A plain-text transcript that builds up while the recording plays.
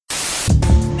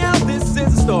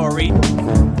story. I'm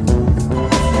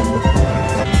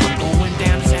going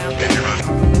downtown.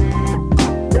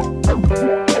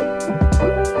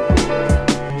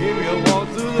 Give me a walk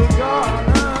through the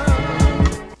garden.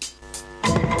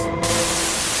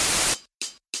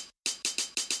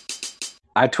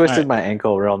 I twisted my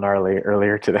ankle real gnarly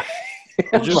earlier today.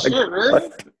 Did you shit,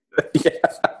 really? Yeah.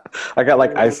 I got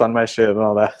like ice on my shit and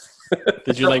all that.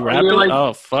 Did you like wrap it? Like,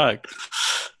 oh fuck!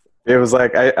 It was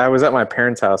like I was at my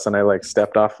parents' house and I like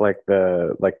stepped off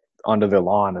onto the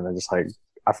lawn and I just like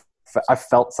I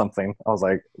felt something. I was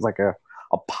like it was like a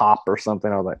pop or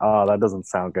something. I was like, oh, that doesn't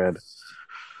sound good.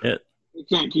 Yeah.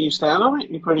 Can you stand on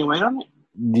it? You put any weight on it?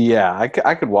 Yeah, I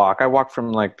could walk. I walked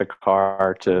from like the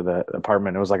car to the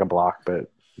apartment. It was like a block,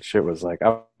 but shit was like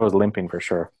I was limping for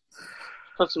sure.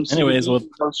 Put some Anyways, well,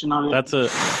 lotion on it. that's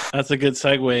a good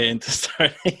segue into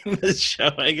starting this show,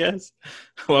 I guess.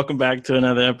 Welcome back to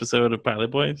another episode of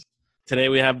Pilot Boys. Today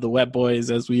we have the Wet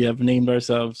Boys, as we have named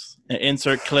ourselves. An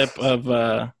insert clip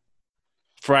of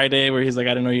Friday where he's like,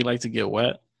 "I didn't know you like to get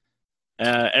wet."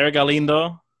 Eric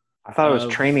Galindo. I thought it was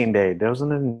training day.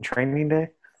 Wasn't it training day?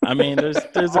 I mean, there's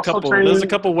a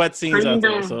couple wet scenes out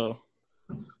there. So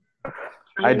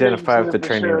I identify with the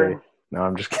training day. No,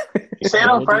 I'm just kidding. You say it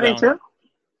on Friday too?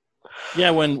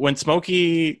 Yeah, when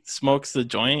Smokey smokes the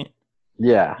joint.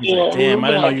 Yeah. He's like, damn,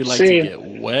 I didn't know you like to get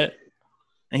wet.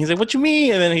 And he's like, what you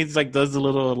mean? And then he's like, does the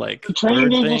little like the training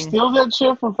day just steal that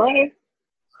shit from Friday?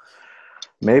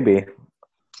 Maybe.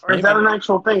 Or is that an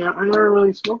actual thing? I never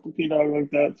really smoked a P-Dog like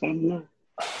that, so I don't know.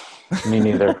 Me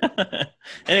neither.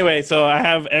 Anyway, so I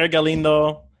have Eric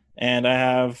Galindo and I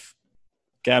have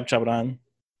Gab Chabran.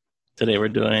 Today we're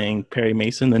doing Perry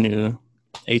Mason, the new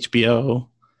HBO.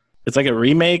 It's like a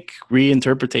remake,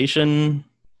 reinterpretation,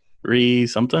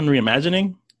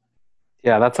 reimagining.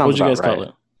 Yeah, that sounds. What'd you guys call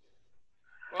it?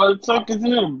 Well, it's like,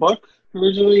 isn't it a book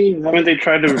originally? Haven't they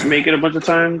tried to make it a bunch of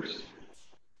times?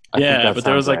 Yeah, but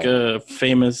there was like a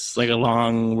famous, like a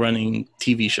long-running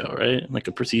TV show, right? Like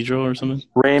a procedural or something.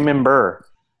 Raymond Burr.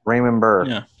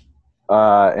 Yeah.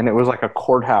 And it was like a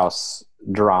courthouse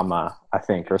drama, I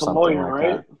think, or something lawyer, like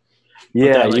right? that.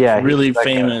 Yeah, that, yeah. Really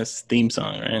famous theme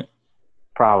song, right?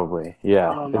 Probably,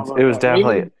 yeah. It was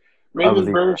definitely.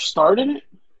 Raymond Burr starred in it?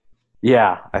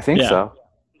 Yeah, I think so.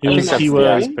 He was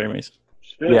Perry Mason.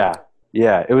 Yeah.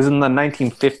 It was in the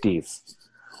 1950s.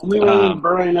 Only Raymond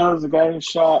Burr I know is the guy who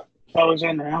shot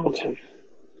Alexander Hamilton.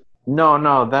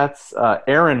 No, that's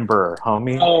Aaron Burr,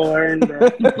 homie. Oh, Aaron Burr.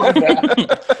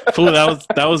 Fool,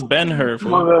 that was Ben-Hur.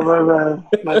 My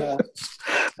bad.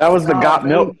 That was the Got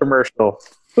Milk commercial.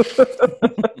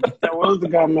 That was the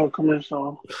Got Milk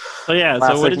commercial. So yeah,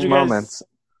 Classic so what did you moments. guys?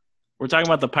 We're talking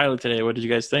about the pilot today. What did you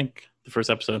guys think? The first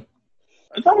episode.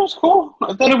 I thought it was cool.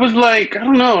 I thought it was like, I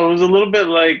don't know, it was a little bit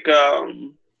like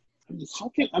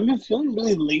I've been feeling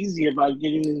really lazy about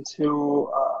getting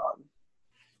into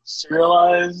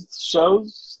serialized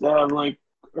shows that have like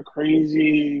a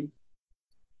crazy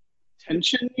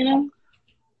tension, you know?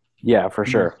 Yeah, for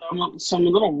sure. So I'm a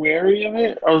little wary of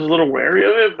it. I was a little wary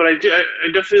of it, but I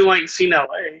definitely like seeing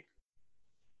LA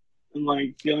and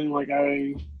like feeling like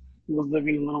I was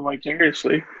living a little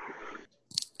vicariously.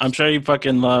 I'm sure you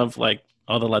fucking love like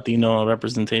all the Latino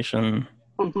representation.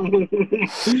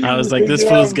 I was like, this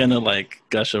fool's gonna like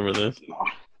gush over this.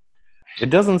 It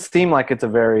doesn't seem like it's a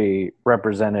very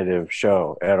representative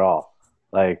show at all.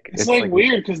 Like it's like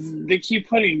weird because they keep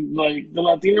putting like the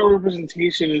Latino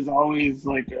representation is always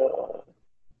like a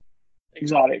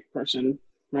exotic person,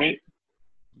 right?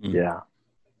 Yeah.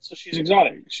 So she's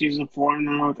exotic. She's a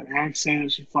foreigner with an accent.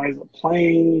 She flies a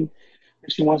plane.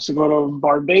 She wants to go to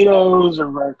Barbados or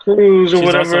Veracruz or she's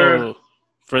whatever. Also,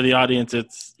 for the audience,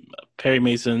 it's Perry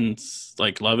Mason's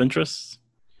like love interest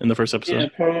in the first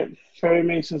episode. Yeah, Perry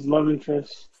Mason's love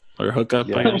interest. Or hookup.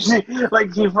 Yeah.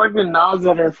 Like he fucking nods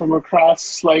at her from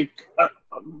across like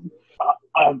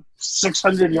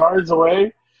 600 yards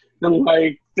away. Then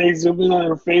like they zoom in on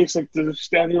her face like they're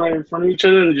standing right in front of each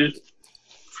other and just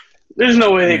there's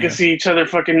no way they can see each other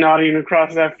fucking nodding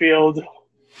across that field.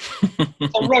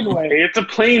 It's a runway. It's a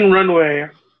plain runway.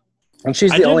 And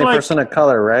she's the only person of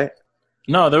color, right?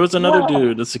 No, there was another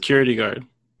dude, the security guard.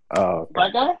 Oh, okay.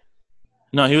 Black guy?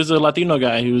 No, he was a Latino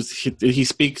guy. He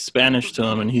speaks Spanish to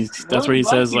him, and that's where he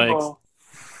says like.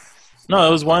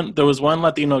 No, there was one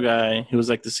Latino guy who was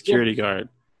like the security guard,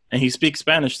 and he speaks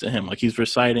Spanish to him. Like he's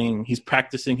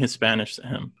practicing his Spanish to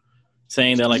him,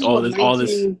 saying that like all this.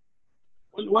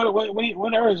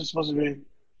 What era is it supposed to be?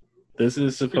 This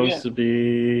is supposed to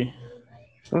be.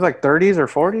 It was like 30s or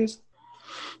 40s.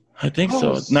 I think so.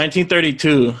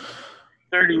 1932.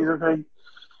 30s, okay.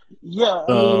 Yeah,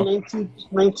 I mean,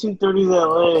 1930s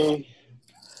LA.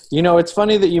 You know, it's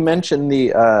funny that you mentioned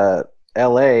the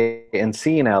LA and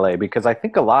seeing LA because I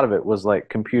think a lot of it was like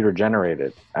computer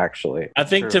generated. Actually, I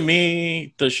think to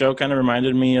me, the show kind of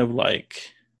reminded me of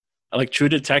like True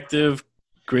Detective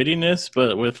grittiness,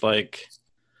 but with like.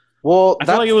 well, I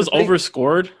feel like it was that's the thing.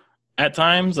 overscored at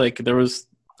times. Like there was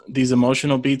these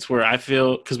emotional beats where I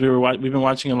feel because we've been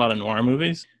watching a lot of noir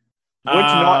movies. Which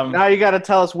noir, now you got to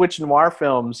tell us which noir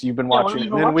films you've been Yeah, what watching, have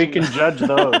you and been then we watching? can judge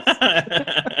those.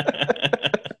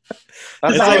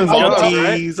 That's It's how like it's going,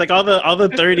 right? Guilties, like all the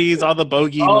 30s, all the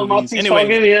bogey Oh, movies. Maltese Anyway,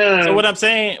 Falcon, yeah. so what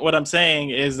I'm saying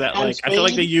is that And like I feel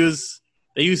like they Spade?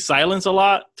 use silence a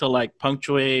lot to like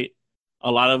punctuate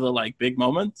a lot of the like big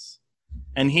moments.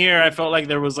 And here I felt like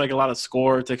there was like a lot of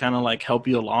score to kind of like help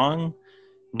you along.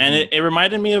 And Mm-hmm. it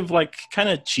reminded me of like kind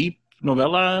of cheap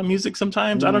novella music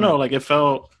sometimes. I don't know, like it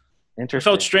felt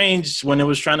Interesting. strange when it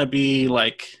was trying to be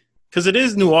like because it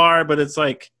is noir, but it's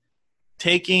like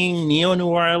taking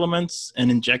neo-noir elements and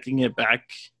injecting it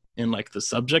back in like the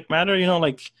subject matter, you know,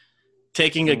 like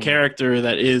taking a character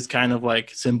that is kind of like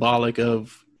symbolic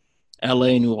of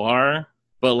LA noir,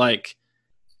 but like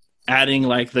adding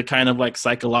like the kind of like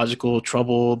psychological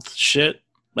troubled shit,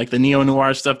 like the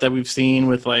neo-noir stuff that we've seen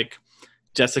with like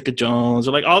Jessica Jones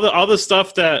or like all the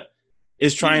stuff that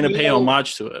is trying to pay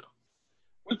homage to it.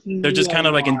 They're just kind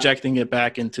of like injecting it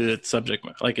back into its subject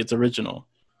matter, like its original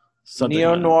subject Neo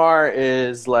matter. noir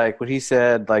is like what he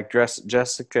said, like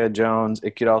Jessica Jones.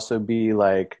 It could also be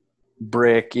like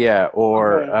Brick, yeah,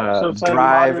 or So it's like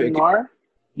Drive. modern noir?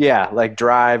 Yeah, like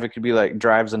Drive. It could be like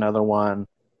Drive's another one.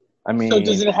 I mean, So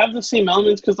does it have the same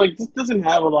elements? Because like this doesn't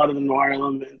have a lot of the noir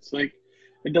elements. Like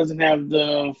it doesn't have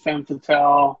the femme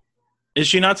fatale. Is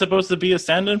she not supposed to be a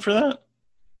stand-in for that?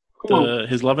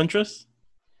 His love interest?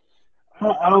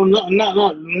 I don't know.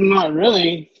 Not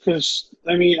really. Because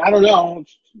I mean, I don't know.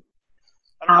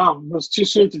 It was too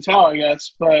soon to tell, I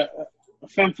guess. But a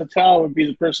femme fatale would be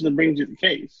the person that brings you the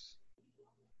case.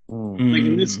 Like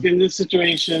in this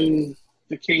situation,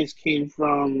 the case came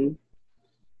from,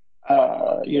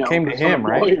 Came to him,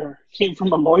 right? Lawyer. Came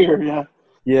from a lawyer, yeah.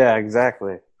 Yeah,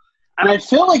 exactly. And I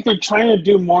feel like they're trying to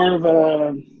do more of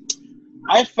a.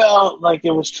 I felt like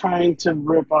it was trying to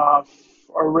rip off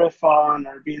or riff on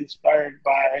or be inspired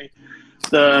by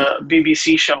the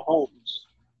BBC show Holmes.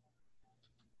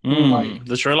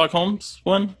 The Sherlock Holmes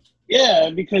one? Yeah,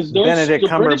 because those Benedict the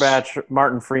Cumberbatch,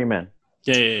 Martin Freeman.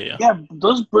 Yeah. Yeah,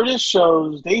 those British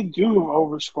shows they do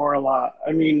overscore a lot.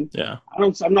 I mean, Yeah. I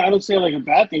don't say like a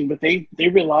bad thing, but they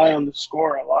rely on the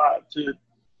score a lot to.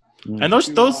 And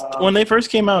those when they first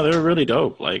came out, they were really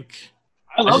dope. Like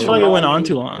I love just feel like it them. went on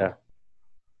too long. Yeah.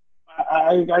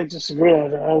 I disagree.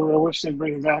 I wish they'd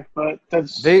bring it back, but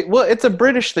that's It's a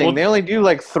British thing. Well, they only do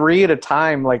like 3 at a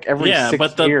time, like every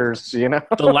 6 years. You know,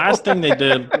 the last thing they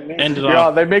did ended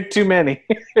off. they make too many.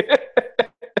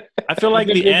 I feel like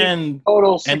the end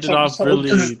ended off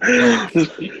really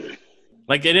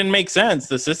like it didn't make sense.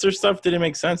 The sister stuff didn't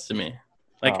make sense to me.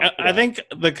 Like I think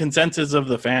the consensus of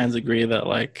the fans agree that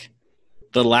like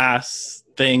the last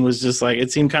thing was just like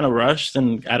it seemed kind of rushed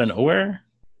and out of nowhere.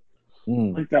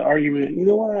 Like that argument. You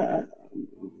know what?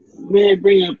 May I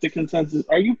bring up the consensus?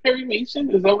 Are you Perry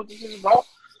Mason? Is that what this is about?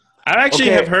 I actually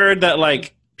have heard that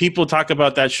like people talk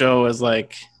about that show as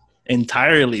like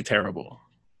entirely terrible.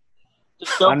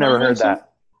 I've never heard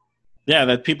that. Yeah,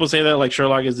 that people say that like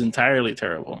Sherlock is entirely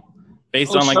terrible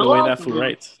based on like the way that fool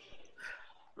writes.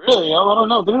 Really? I don't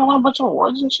know. Didn't it win a bunch of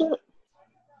awards and shit?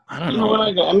 I don't know. know.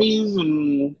 Like Emmys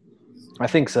and. I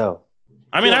think so.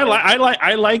 I mean,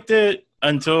 I liked it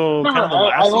until kind of the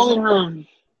last I've only season. heard.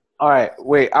 All right,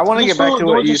 wait. I want to get back to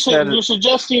what you said. You're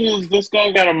suggesting is this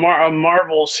guy got a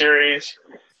Marvel series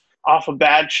off a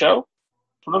bad show?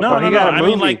 No. I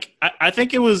mean, like, I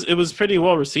think it was pretty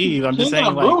well received. I'm just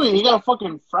saying, like, he got a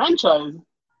fucking franchise.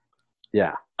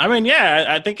 Yeah. I mean,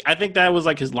 yeah, I think that was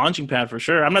like his launching pad for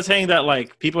sure. I'm not saying that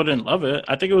like people didn't love it.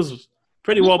 I think it was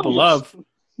pretty well beloved.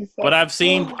 But I've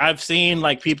seen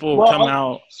like people come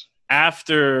out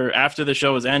after the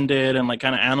show has ended and like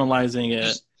kind of analyzing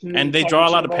it, and they draw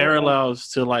a lot of parallels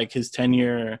to like his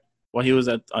tenure while he was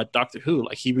at Doctor Who.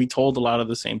 Like he retold a lot of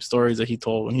the same stories that he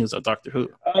told when he was at Doctor Who.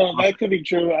 Oh, that could be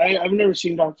true. I've never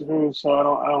seen Doctor Who, so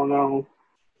I don't know.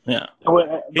 Yeah,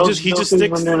 he just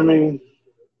sticks.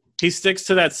 He sticks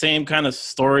to that same kind of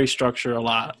story structure a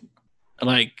lot.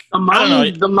 Like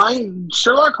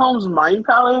Sherlock Holmes' Mind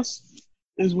Palace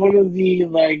is one of the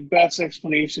like best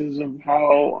explanations of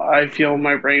how I feel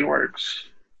my brain works.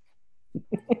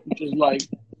 Which is like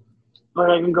Like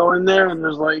I can go in there and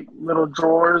there's like little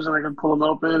drawers and I can pull them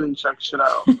open and check shit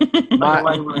out. Like a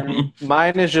library.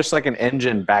 Mine is just like an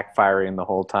engine backfiring the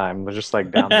whole time. It's just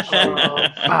like down the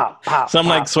street. Pop, pop, Some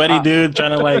like pop, sweaty pop. dude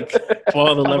trying to like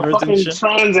pull the Like a levers and fucking shit.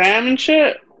 Trans Am and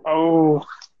shit. Oh,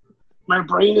 my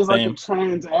brain is like Same. a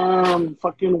Trans Am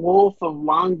fucking wolf of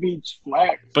Long Beach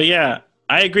flex. But yeah,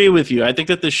 I agree with you. I think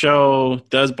that the show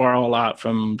does borrow a lot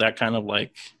from that kind of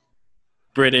like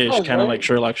British Oh, kind of right. like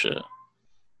Sherlock shit.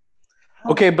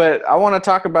 Okay, but I want to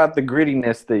talk about the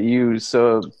grittiness that you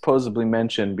supposedly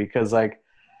mentioned because, like,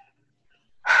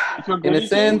 You feel in gritty a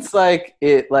sense, like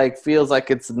it like feels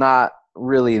like it's not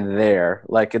really there.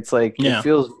 Like it's like Yeah. it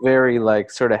feels very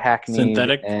like sort of hackneyed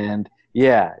Synthetic? and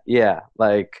yeah.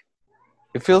 Like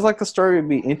it feels like the story would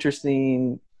be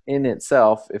interesting in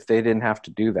itself if they didn't have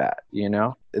to do that. You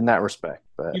know, in that respect.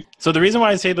 But So the reason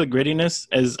why I say the grittiness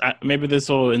is maybe this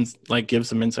will like give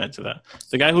some insight to that.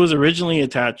 The guy who was originally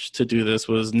attached to do this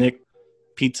was Nick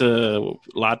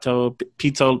Pizzolato.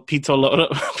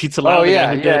 oh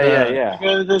yeah, the guy who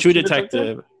yeah. did, True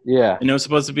Detective. Yeah. And it was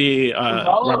supposed to be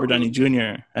Robert Downey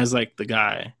Jr. as like the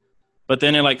guy, but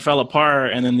then it like fell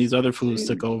apart, and then these other fools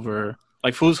took over.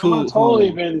 Like fools who totally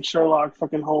who been Sherlock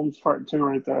fucking Holmes part 2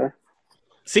 right there.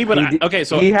 see, but He did-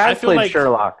 so he I has feel played like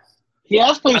Sherlock. He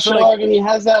has I played feel Sherlock like- and he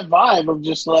has that vibe of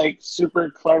just like super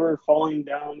clever falling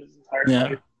down his entire Yeah.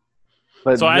 life.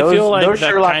 But So I those, feel like those that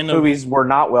Sherlock kind of- movies were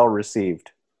not well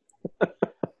received.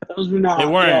 Those were not. they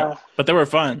weren't, Yeah. but they were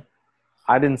fun.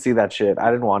 I didn't see that shit.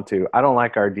 I didn't want to. I don't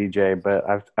like our DJ, but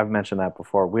I've mentioned that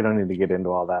before. We don't need to get into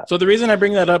all that. So the reason I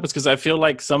bring that up is because I feel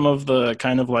like some of the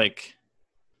kind of like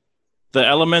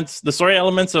the story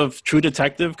elements of True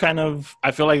Detective kind of,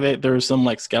 I feel like there's some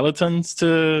like skeletons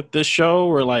to this show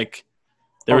where like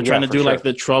they Oh, were yeah, trying to for do sure. like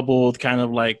the troubled kind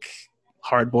of like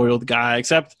hard-boiled guy,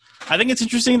 except I think it's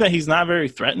interesting that he's not very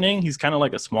threatening. He's kind of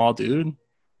like a small dude.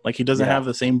 Like he doesn't Yeah. have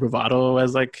the same bravado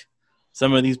as like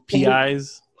some of these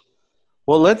PIs.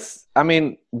 Well,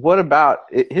 what about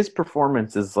his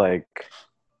performance is like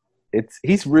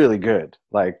he's really good.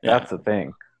 Like Yeah. that's the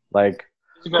thing. Like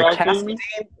Is it good the acting, you casting mean?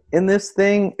 in this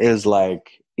thing is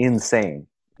like insane.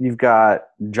 You've got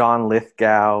John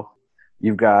Lithgow,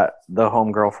 you've got the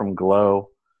homegirl from Glow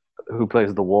who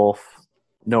plays the wolf,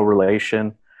 no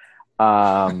relation.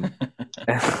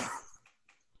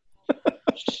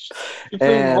 You feel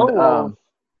and low.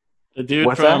 The dude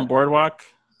What's from that? Boardwalk.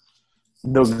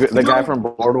 the guy from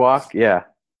Boardwalk, yeah.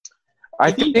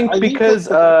 I think because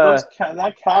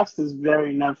that cast is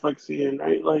very Netflixian,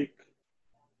 right? Like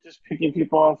just picking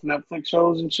people off Netflix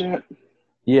shows and shit.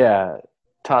 yeah,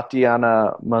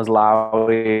 Tatiana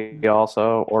Maslawi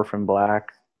also Orphan Black.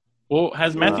 Well,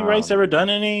 has Matthew Rice ever done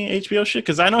any HBO shit?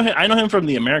 Because I know him from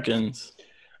The Americans.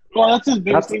 Well, that's his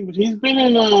big thing, but he's been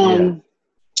in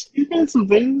he's been in some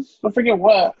things. I forget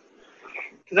what.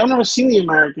 Because I've never seen The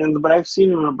Americans, but I've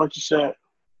seen him in a bunch of shit.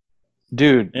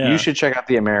 Dude, Yeah. you should check out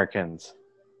The Americans.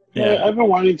 Yeah. I've been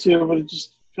wanting to, but it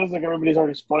just feels like everybody's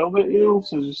already spoiled it, you know?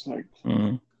 So it's just like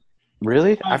Mhm.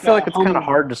 Really? I feel like it's kind of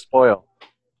hard to spoil.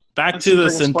 Back that's to the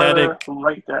like a spoiler synthetic,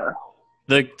 right there.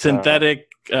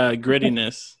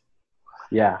 grittiness.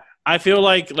 Yeah. I feel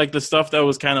like the stuff that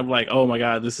was kind of like, oh my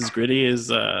god, this is gritty,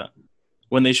 is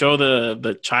when they show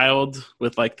the child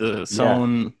with like the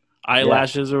sewn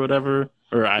eyelashes or whatever,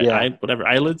 or whatever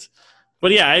eyelids.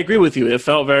 But yeah, I agree with you. It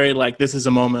felt very like this is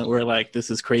a moment where like this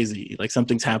is crazy, like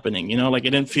something's happening. You know, like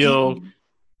it didn't feel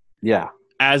Yeah.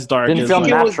 as dark. Didn't as feel like,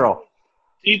 natural.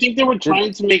 Do you think they were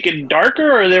trying to make it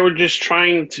darker, or they were just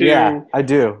trying to? Yeah, I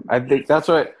do. I think that's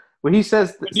what when he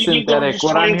says Do you think they were synthetic, just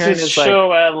what I'm trying hearing to is like show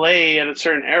LA at a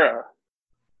certain era?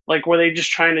 Like, were they just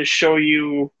trying to show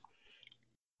you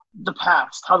the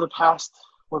past, how the past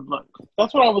would look?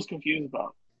 That's what I was confused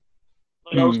about.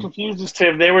 Like, I was confused as to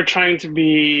if they were trying to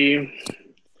be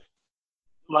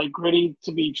like gritty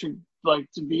to be true, like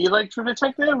to be like True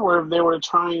Detective, or if they were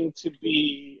trying to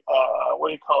be what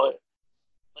do you call it?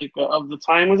 Like of the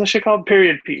time, was that shit called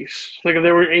period piece? Like if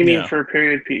they were aiming for a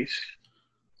period piece.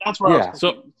 That's where I was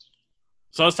confused.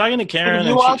 So I was talking to Karen.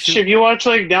 If you watch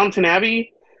like Downton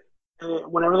Abbey,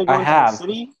 whenever they go into the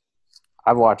city,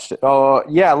 I've watched it. Oh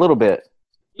yeah, a little bit.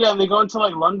 Yeah, they go into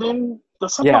like London.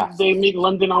 That's something they make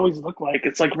London always look like.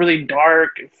 It's like really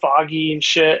dark and foggy and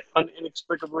shit,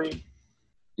 inexplicably.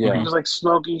 Yeah, just like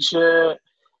smoky shit,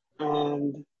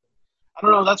 and I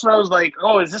don't know. That's what I was like.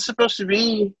 Oh, is this supposed to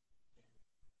be?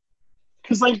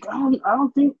 Because like I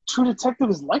don't think True Detective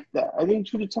is like that. I think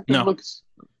True Detective looks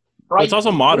bright. It's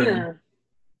also modern. Clear.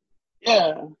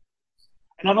 Yeah,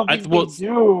 and I don't think well, they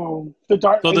do the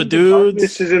dark. So the dudes,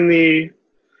 this is in the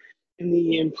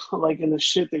like in the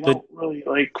shit they don't really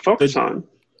like focus on.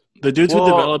 The dudes Well-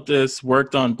 who developed this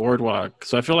worked on Boardwalk,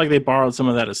 so I feel like they borrowed some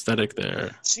of that aesthetic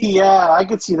there. See, yeah, I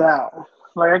could see that.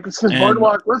 Like, because And-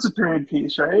 Boardwalk was a period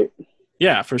piece, right?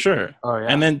 Yeah, for sure. Oh yeah.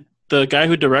 And then the guy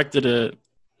who directed it,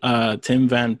 Tim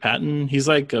Van Patten, he's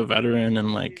like a veteran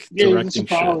and like Yeah, he's a directing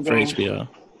Soprano shit for guy. HBO.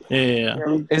 Yeah.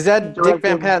 Yeah. Is that Dick Van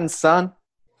Directed- Patten's son?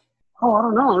 Oh, I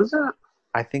don't know. Is it?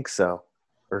 I think so,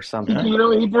 or something. You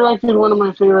know, he directed one of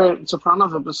my favorite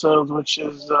Sopranos episodes, which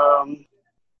is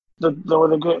where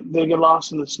they get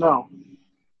lost in the snow.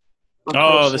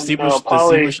 Oh, the Chris Steve and,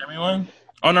 Polly- Buscemi one?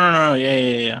 Oh, no.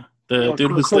 Yeah. The Yeah,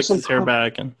 dude who Chris slicks and his hair Paul-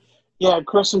 back. And Yeah,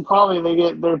 Chris and Polly,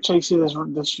 they're chasing this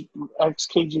ex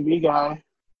KGB guy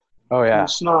Oh in yeah. the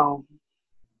snow.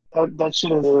 That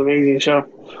shit is an amazing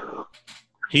show.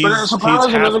 he's Sopranos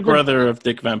is another half brother of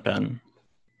Dick Van Patten.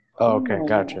 Oh, okay,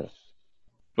 gotcha.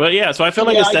 But yeah, so I feel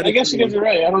like Yeah, I aesthetically, guess you guys are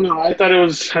right. I don't know. I thought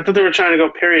they were trying to go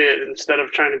period instead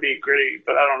of trying to be gritty,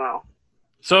 but I don't know.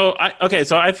 So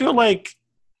I feel like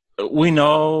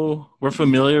we're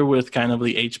familiar with kind of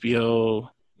the HBO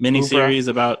miniseries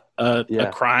about a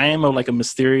crime, or like a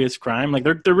mysterious crime. Like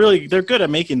they're good at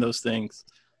making those things.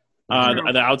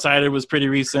 The Outsider was pretty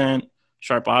recent.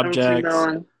 Sharp Objects,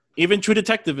 even True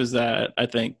Detective is that, I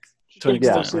think, to an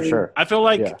Yeah, extent. for sure. I feel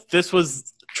like Yeah. this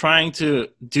was trying to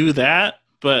do that,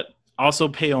 but also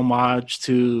pay homage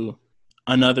to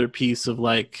another piece of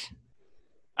like.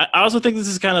 I also think this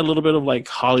is kind of a little bit of like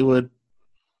Hollywood,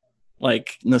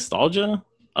 like nostalgia.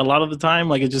 A lot of the time,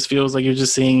 like it just feels like you're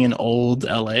just seeing an old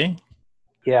LA.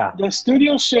 Yeah. The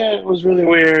studio shit was really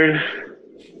weird.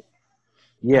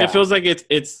 Yeah. It feels like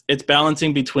it's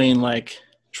balancing between like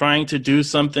trying to do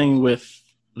something with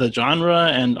the genre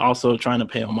and also trying to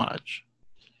pay homage.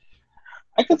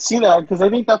 I could see that because I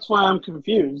think that's why I'm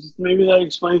confused. Maybe that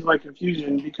explains my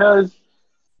confusion because,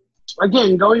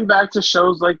 again, going back to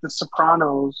shows like The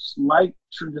Sopranos, like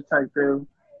True Detective,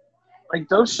 like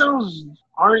those shows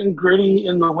aren't gritty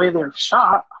in the way they're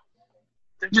shot.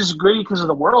 They're just gritty because of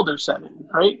the world they're set in,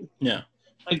 right? Yeah.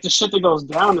 Like the shit that goes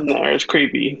down in there is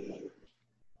creepy.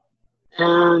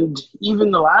 And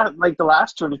even the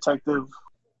last True Detective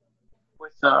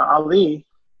with Ali,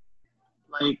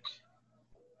 like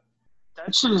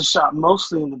that shit is shot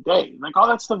mostly in the day. Like all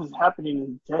that stuff is happening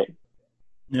in the day.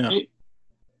 Yeah. Right?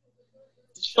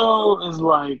 The show is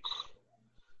like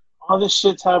all this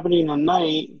shit's happening at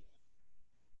night,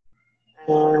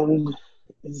 and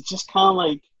it's just kind of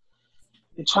like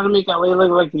they try to make LA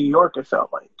look like New York. It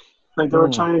felt like they were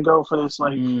trying to go for this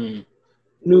like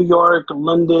New York,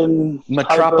 London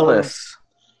Metropolis.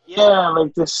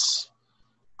 like this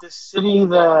city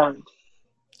that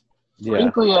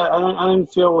frankly I didn't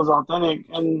feel was authentic,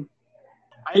 and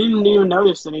I didn't even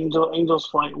notice that Angel's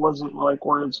Flight wasn't like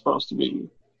where it's supposed to be.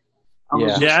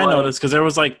 I noticed because there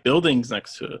was like buildings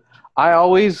next to it. I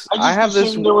have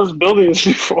this. There was buildings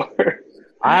before.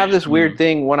 I have this weird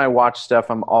thing when I watch stuff.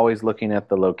 I'm always looking at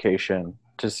the location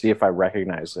to see if I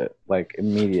recognize it, like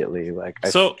immediately. Like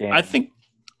I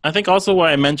think also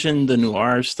why I mentioned the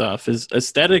noir stuff is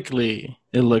aesthetically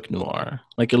it looked noir.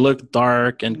 Like it looked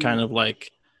dark and kind of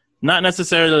like not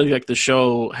necessarily like the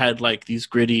show had like these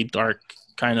gritty, dark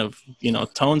kind of,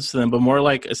 tones to them, but more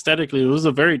like aesthetically it was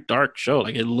a very dark show.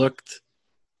 Like it looked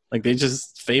like they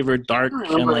just favored dark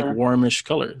and like warmish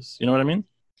colors. You know what I mean?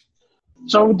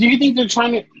 So do you think they're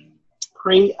trying to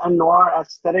create a noir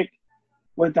aesthetic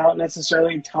without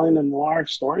necessarily telling a noir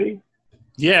story?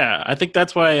 Yeah, I think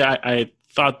that's why I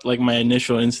thought like my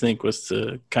initial instinct was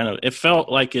to kind of, it felt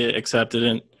like it accepted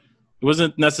and it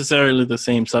wasn't necessarily the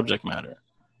same subject matter.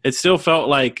 It still felt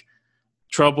like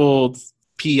troubled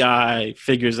PI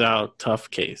figures out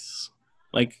tough case.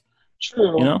 Like,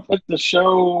 true, but the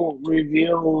show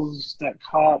reveals that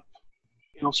cop,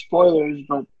 spoilers,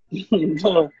 but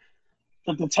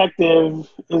the detective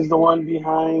is the one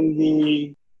behind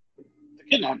the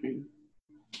kidnapping.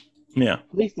 Yeah.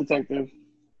 Police detective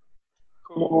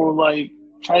who like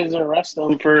tries to arrest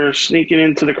them for sneaking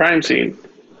into the crime scene.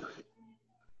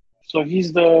 So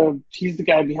he's the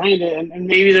guy behind it, and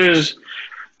maybe there's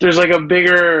like a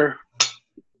bigger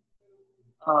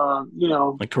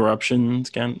like corruption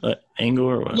angle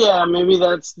or what? Yeah, maybe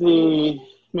that's the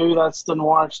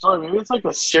noir story. Maybe it's like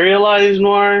a serialized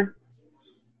noir.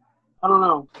 I don't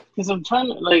know, because I'm trying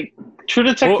to like True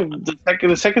Detective.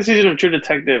 The second season of True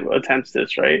Detective attempts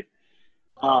this, right?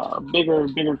 Bigger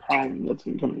crime that's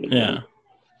been coming. Yeah.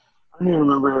 I don't even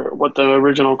remember what the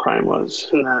original crime was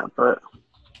in that, but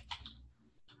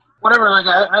whatever. Like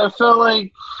I feel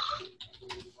like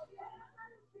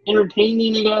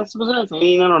entertaining. I guess it was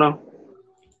entertaining. I don't know.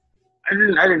 I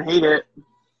didn't hate it.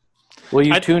 Will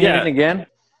you tune in again?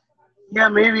 Yeah,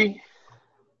 maybe.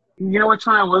 You know which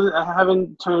one I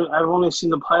haven't turned. I've only seen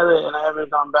the pilot, and I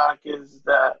haven't gone back. Is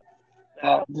that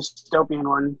dystopian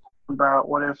one about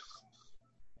what if?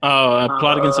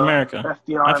 Plot Against America.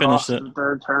 FDR I finished lost it. the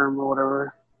third term or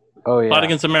whatever. Oh yeah. Plot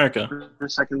Against America. The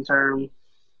second term.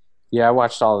 Yeah, I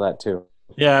watched all of that too.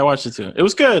 Yeah, I watched it too. It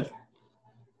was good.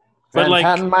 But Van like,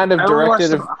 Patten might have I only watched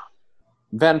directed. the-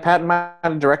 Van Patten might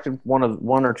have directed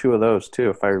one or two of those too,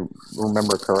 if I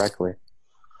remember correctly.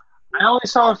 I only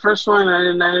saw the first one. I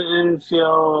didn't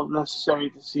feel necessary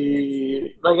to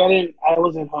see. Like I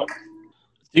wasn't hooked.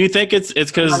 do you think it's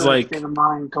because Not in a like, state of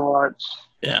mind to watch.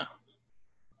 yeah?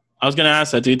 I was gonna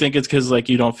ask that. Do you think it's because like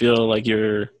you don't feel like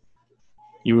you're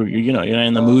not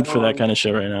in the mood for that kind of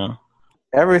shit right now?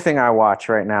 Everything I watch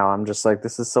right now, I'm just like,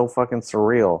 this is so fucking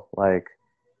surreal. Like,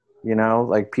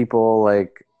 like people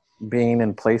like being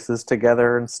in places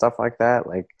together and stuff like that.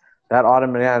 Like that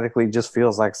automatically just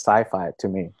feels like sci-fi to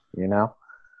me.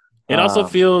 It also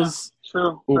feels.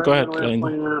 True. Oh, go Very ahead, good way of Clayton.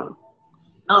 pointing it out.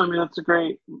 No, I mean that's a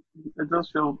great. It does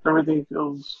feel everything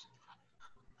feels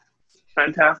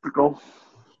fantastical.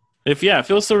 It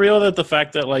feels surreal that the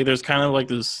fact that like there's kind of like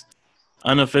this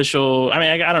unofficial. I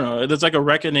mean, I don't know. There's like a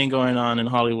reckoning going on in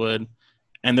Hollywood,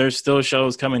 and there's still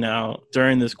shows coming out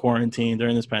during this quarantine,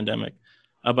 during this pandemic,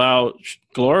 about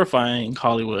glorifying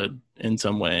Hollywood in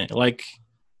some way. Like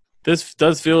this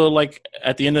does feel like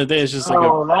at the end of the day, it's just like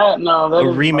that a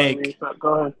doesn't remake. bother me, but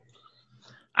go ahead.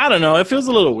 I don't know. It feels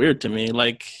a little weird to me.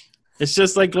 Like it's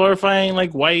just like glorifying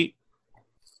like white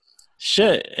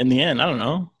shit in the end. I don't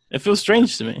know. It feels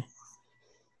strange to me.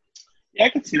 Yeah, I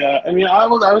can see that. I mean, I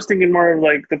was thinking more of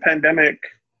like the pandemic.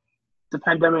 The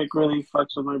pandemic really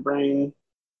fucks with my brain,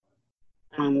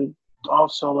 and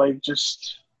also like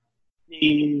just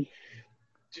the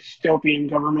dystopian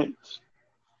government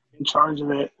in charge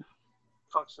of it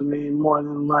fucks with me more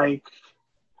than like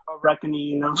a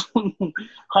reckoning of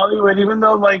Hollywood. Even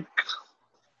though like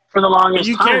for the longest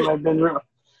time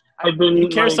I've been. You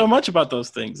care like, so much about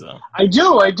those things, though. I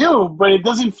do, but it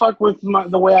doesn't fuck with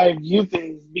the way I view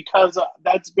things because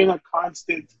that's been a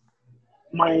constant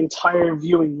my entire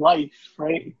viewing life,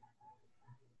 right?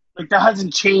 Like that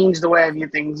hasn't changed the way I view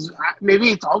things. Maybe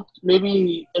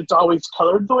it's always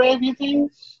colored the way I view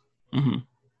things, Mm-hmm.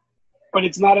 but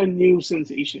it's not a new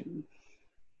sensation,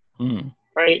 Mm-hmm.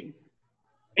 right?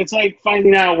 It's like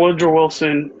finding out Woodrow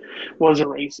Wilson was a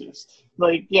racist.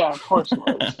 Like, yeah, of course it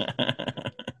was.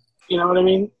 You know what I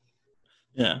mean?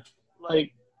 Yeah.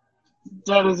 Like,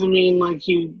 that doesn't mean like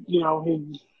we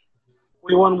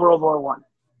won World War One.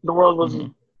 The world was,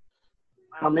 Mm-hmm.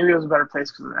 I don't know, maybe it was a better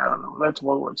place because I don't know. That's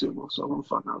World War Two, so who the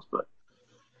fuck knows? But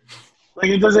like,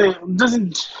 it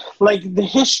doesn't like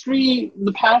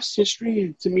the past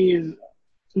history to me is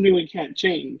something we can't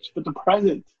change, but the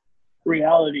present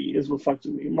reality is what fucks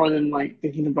with me more than like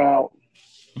thinking about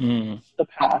the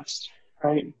past,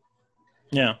 right?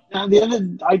 Yeah. Now,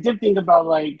 I did think about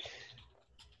like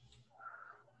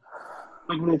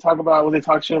when they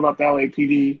talk shit about the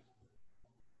LAPD.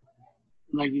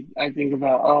 Like I think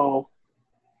about,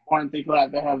 aren't they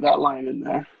glad to have that line in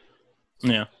there?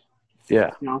 Yeah.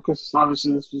 Yeah. Because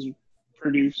obviously this was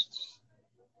produced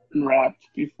and wrapped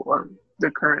before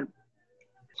the current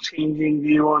changing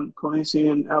view on policing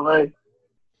in LA.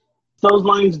 Those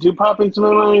lines do pop into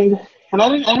my mind, and I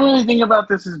didn't really think about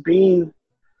this as being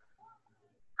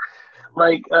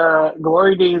like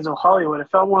glory days of Hollywood. It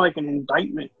felt more like an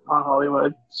indictment on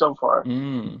Hollywood so far,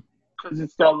 because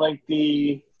it's got like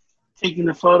the taking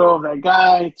the photo of that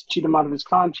guy to cheat him out of his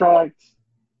contract.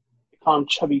 They call him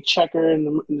Chubby Checker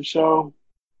in the show.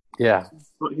 Yeah.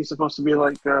 But he's supposed to be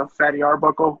like Fatty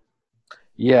Arbuckle.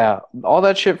 Yeah. All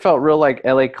that shit felt real like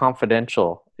LA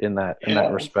Confidential in that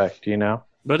respect,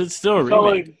 But it's still a So,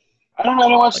 remake. like, I don't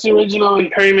know. I watched the original,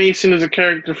 and Perry Mason is a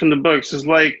character from the books. It's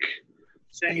like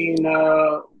saying,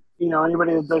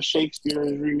 anybody that does Shakespeare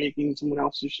is remaking someone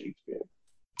else's Shakespeare.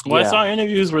 Well, Yeah. I saw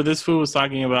interviews where this fool was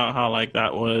talking about how like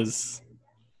that was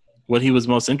what he was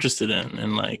most interested in,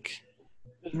 and like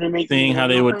Remaking seeing how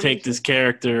the they would original take this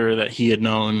character that he had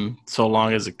known so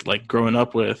long as like growing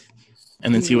up with,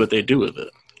 and then see what they do with it.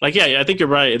 Like, yeah, I think you're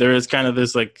right. There is kind of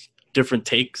this like different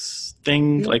takes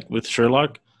thing, like with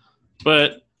Sherlock,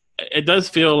 but it does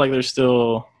feel like there's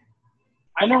still.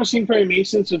 I've never seen Perry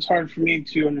Mason, so it's hard for me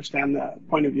to understand that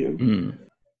point of view.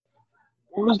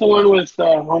 What was the one with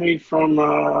homie from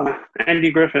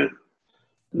Andy Griffith?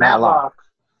 Matlock.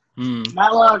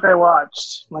 Matlock I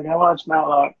watched. I watched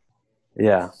Matlock.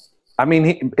 Yeah. I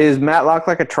mean, is Matlock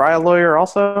like a trial lawyer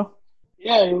also?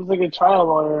 Yeah, he was like a trial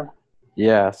lawyer.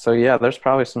 Yeah. So, yeah, there's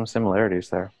probably some similarities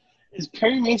there. Is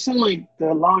Perry Mason like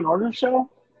the Law and Order show?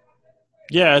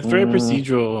 Yeah, it's very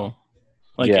procedural.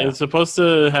 Like Yeah. it's supposed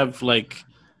to have like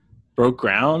broke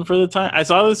ground for the time. I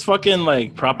saw this fucking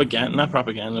like propaganda, not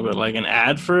propaganda, but like an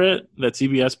ad for it that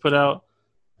CBS put out,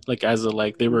 like as a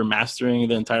like they were mastering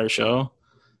the entire show.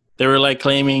 They were like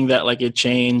claiming that like it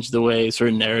changed the way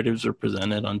certain narratives were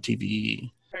presented on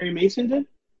TV. Perry Mason did.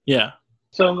 Yeah,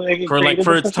 So like it for created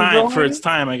for the its time, procedural for its movie?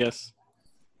 time, I guess.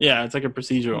 Yeah, it's like a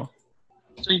procedural.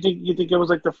 So you think it was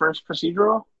like the first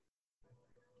procedural?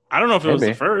 I don't know if it was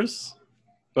Maybe. the first,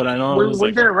 but I know it When, was when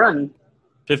like did it run? Not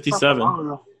that 57. long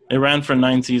ago. It ran for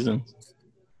 9 seasons.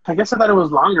 I guess I thought it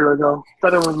was longer ago. I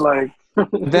thought it was like.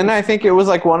 Then I think it was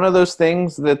like one of those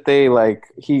things that they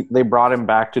brought him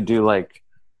back to do like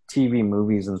TV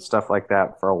movies and stuff like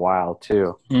that for a while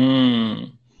too.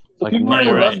 Mm. Like people really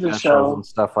network love this specials show. and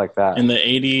stuff like that. In the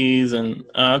 80s and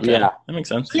okay, Yeah. that makes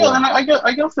sense. Yeah, and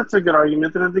I guess that's a good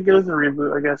argument. And I think it is a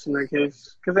reboot. I guess in that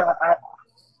case, because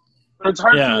it's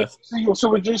hard. Yeah. So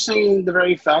what you're saying, the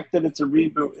very fact that it's a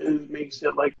reboot makes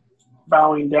it like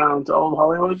bowing down to old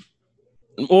Hollywood.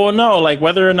 Well, no, like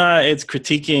whether or not it's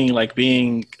critiquing, like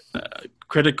being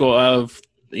critical of,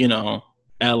 you know,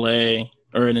 LA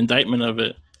or an indictment of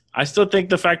it. I still think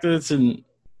the fact that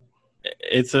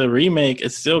it's a remake,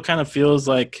 it still kind of feels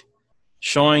like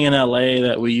showing in LA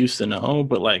that we used to know,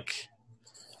 but like,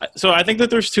 so I think that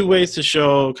there's two ways to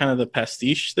show kind of the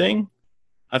pastiche thing.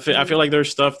 I feel like there's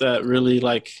stuff that really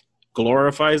like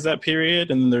glorifies that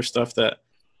period, and then there's stuff that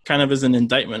kind of is an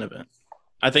indictment of it.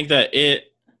 I think that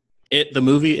the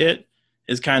movie It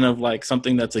is kind of like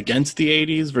something that's against the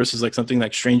 80s versus like something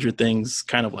like Stranger Things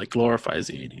kind of like glorifies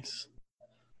the 80s.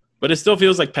 But it still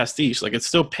feels like pastiche, like it's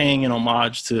still paying an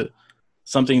homage to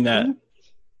something that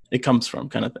it comes from,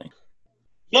 kind of thing.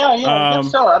 Yeah, I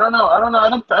guess so. I don't know. I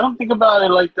don't think about it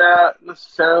like that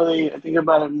necessarily. I think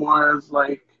about it more as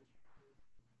like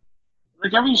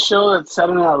every show that's set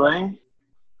in LA.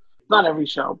 Not every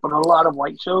show, but a lot of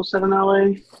white shows set in LA.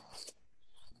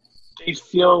 They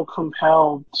feel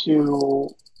compelled to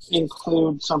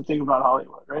include something about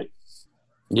Hollywood, right?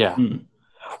 Yeah. Mm.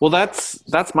 Well, that's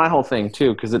my whole thing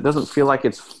too, because it doesn't feel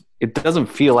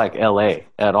like LA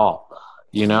at all.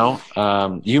 You know,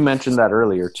 you mentioned that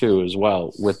earlier too, as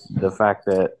well, with the fact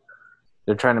that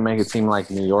they're trying to make it seem like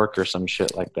New York or some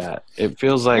shit like that. It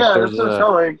feels like that's what it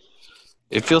felt like.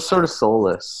 it feels sort of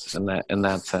soulless in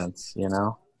that sense. You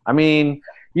know, I mean,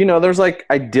 you know, there's like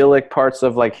idyllic parts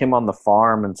of like him on the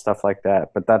farm and stuff like that,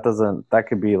 but that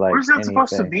could be like Where's that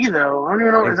supposed to be though? I don't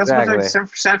even know. Is that supposed to be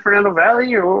San Fernando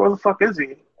Valley or where the fuck is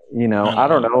he? You know, I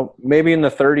don't know. Maybe in the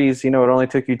 30s, you know, it only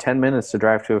took you 10 minutes to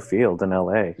drive to a field in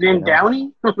LA. Is he in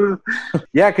Downey?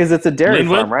 Yeah, because it's a dairy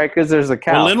Linwood? farm, right? Because there's a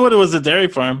cow. Well, Linwood was a dairy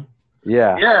farm.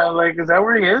 Yeah. Yeah, like is that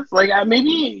where he is? Like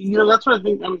maybe that's what I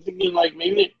think. I'm thinking like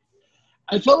maybe.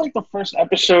 I felt like the first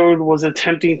episode was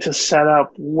attempting to set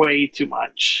up way too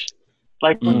much,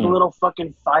 like with the little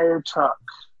fucking fire truck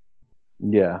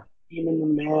Yeah. being in the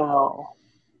mail.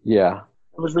 Yeah.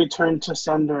 It was returned to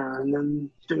sender, and then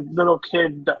the little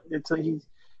kid. It's like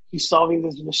he's solving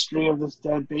this mystery of this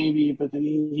dead baby, but then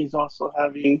he's also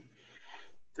having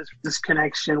this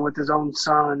connection with his own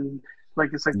son. Like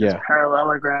it's like this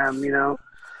parallelogram, you know.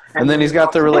 And then he's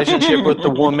got the relationship with the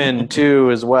woman too,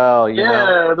 as well. You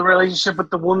know? The relationship with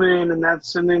the woman, and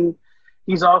then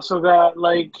he's also got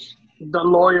like the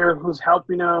lawyer who's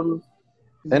helping him.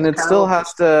 And it still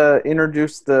has to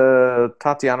introduce the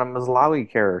Tatiana Maslawy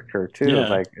character too. Yeah.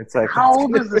 Like it's like, how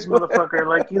old is this motherfucker?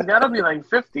 Like he's got to be like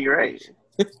 50, right?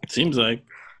 Seems like.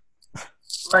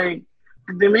 Like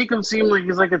they make him seem like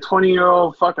he's like a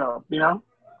 20-year-old fuck up, you know?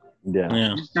 Yeah.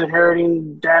 Yeah. Just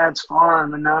inheriting dad's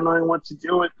farm and not knowing what to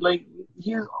do with. Like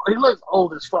he looks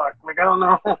old as fuck. Like I don't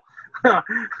know.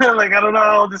 Like I don't know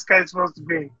how old this guy's supposed to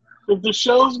be. If the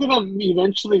show's gonna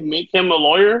eventually make him a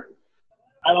lawyer,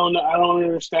 I don't know. I don't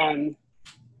understand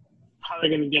how they're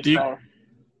gonna get there.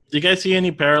 Do you guys see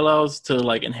any parallels to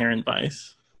like Inherent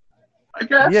Vice? I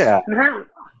guess. Yeah.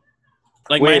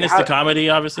 Like Wait, minus the comedy,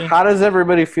 obviously. How does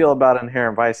everybody feel about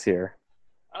Inherent Vice here?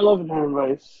 I love Inherent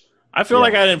Vice. I feel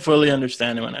like I didn't fully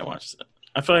understand it when I watched it.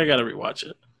 I feel like I got to rewatch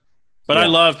it. But I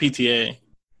love PTA.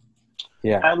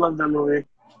 Yeah. I love that movie.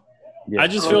 Yeah. I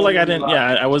just feel like I didn't.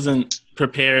 Yeah, I wasn't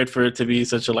prepared for it to be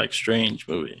such a like strange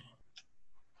movie.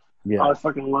 Yeah. I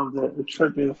fucking loved it. It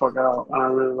tripped me the fuck out, and I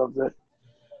really loved it.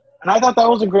 And I thought that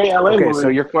was a great LA movie. Okay, so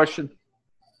your question.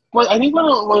 Well, I think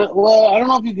well, I don't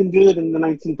know if you can do it in the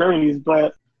 1930s,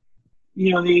 but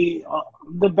you know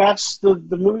the best the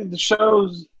movie, the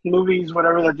shows, movies,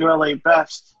 whatever that do LA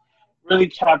best, really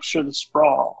capture the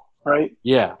sprawl, right?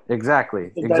 Yeah,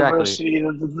 exactly. The exactly. diversity,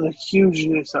 the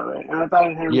hugeness of it, and I thought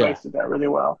Inherent Vice did that really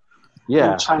well.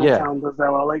 Yeah, And Chinatown does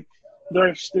that well. Like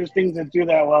there's things that do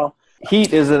that well.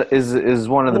 Heat is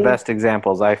one of the best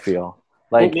examples. I feel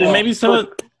like Well, maybe some of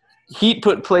Heat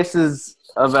put places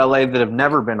of LA that have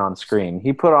never been on screen.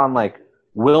 He put on like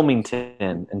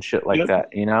Wilmington and shit like Yep. that.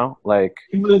 You know, like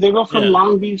They go from Yeah.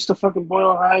 Long Beach to fucking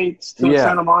Boyle Heights to Yeah.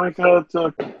 Santa Monica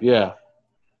to, yeah,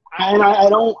 and I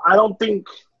don't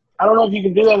know if you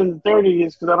can do that in the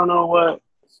 30s because I don't know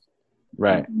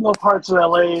right. what parts of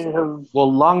LA have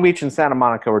Well, Long Beach and Santa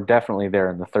Monica were definitely there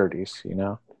in the 30s. You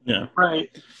know, yeah. right.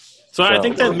 So I So-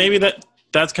 think that maybe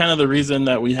that's kind of the reason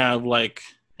that we have like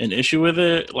an issue with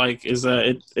it. Like, is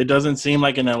that it doesn't seem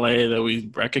like an LA that we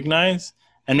recognize,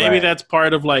 and maybe Right. that's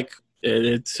part of like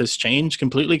it has changed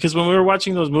completely. Because when we were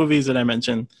watching those movies that I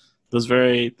mentioned, those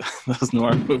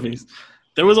noir movies,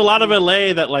 there was a lot of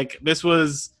LA that like this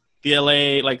was the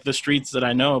LA like the streets that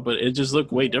I know, but it just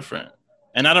looked way different.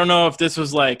 And I don't know if this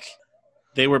was like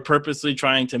they were purposely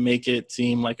trying to make it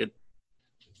seem like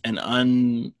an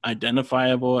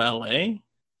unidentifiable LA.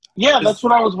 Yeah, that's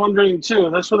what I was wondering too.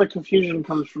 That's where the confusion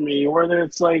comes from me. Whether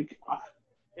it's like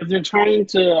if they're trying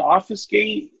to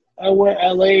obfuscate what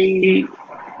LA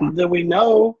that we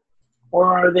know, or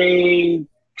are they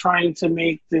trying to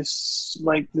make this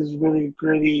like this really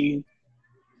gritty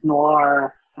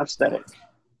noir aesthetic?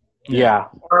 yeah,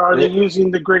 Or are they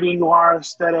using the gritty noir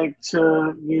aesthetic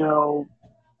to,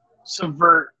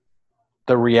 subvert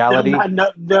the reality,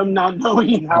 them not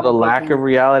knowing how the to lack fucking- of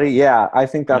reality. Yeah, I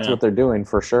think that's Yeah. what they're doing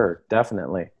for sure,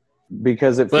 definitely,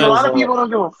 because it But feels a lot of like people don't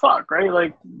give a fuck, right?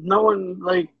 Like no one,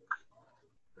 like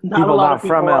not a people lot not of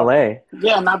people from are- LA.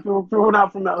 Yeah, not people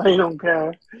not from LA don't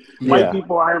care. White Yeah,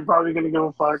 people aren't probably gonna give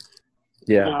a fuck.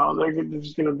 yeah. They're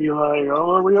just gonna be like,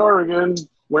 oh, there we are again,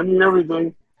 winning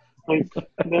everything. Like,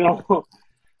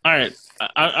 All right,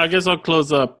 I guess I'll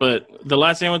close up. But the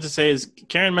last thing I want to say is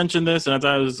Karen mentioned this, and I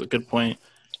thought it was a good point.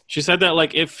 She said that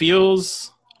like it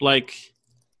feels like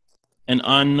an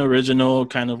unoriginal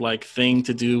kind of like thing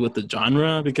to do with the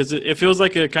genre because it feels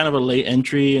like a kind of a late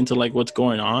entry into like what's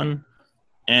going on,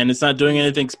 and it's not doing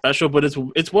anything special, but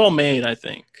it's well made. I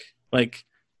think like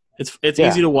it's Yeah.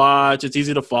 easy to watch, it's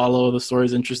easy to follow, the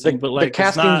story's interesting, but like the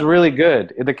casting's really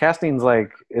good. The casting's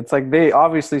like it's like they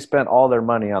obviously spent all their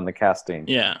money on the casting.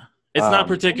 yeah, it's not Um,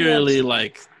 particularly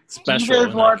like did special. you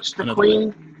guys in watch The another way.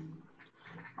 Queen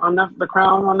on The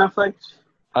Crown on Netflix?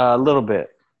 A little bit.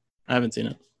 I haven't seen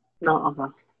it. No,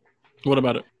 okay. What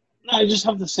about it? No, I just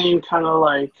have the same kind of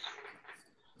like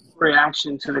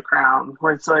reaction to The Crown,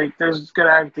 where it's like there's good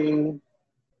acting,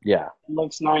 Yeah,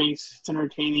 looks nice, it's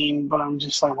entertaining, but I'm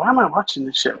just like, why am I watching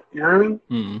this shit? You know what I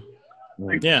mean?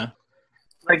 Hmm. Yeah.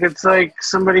 Like it's like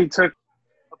somebody took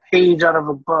a page out of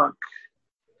a book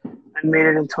and made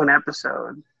it into an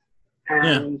episode,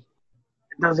 and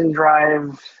it doesn't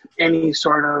drive any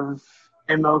sort of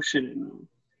emotion in me.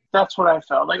 That's what I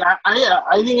felt. Like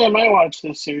I think I might watch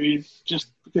this series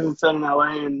just because it's set in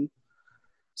LA and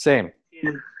same.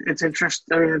 it's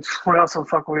interesting. I mean, what else the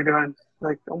fuck are we doing?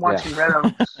 Like I'm watching Red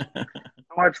Oaks. I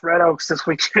watched Red Oaks this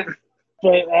weekend.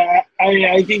 But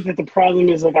I think that the problem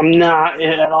is like I'm not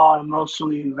at all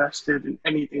emotionally invested in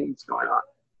anything that's going on.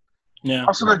 Yeah.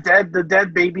 Also, the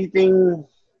dead baby thing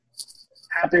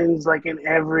happens like in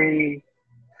every.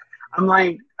 I'm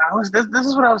like this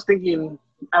is what I was thinking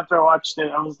after I watched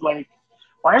it. I was like,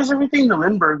 why is everything the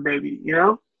Lindbergh baby? You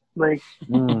know, like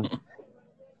Mm.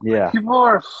 Yeah, people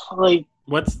are like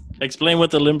Explain what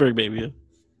the Lindbergh baby is.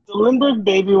 the Lindbergh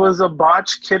baby was a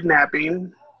botched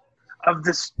kidnapping of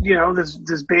this,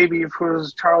 this baby who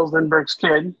was Charles Lindbergh's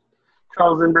kid.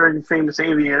 Charles Lindbergh, famous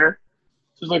aviator.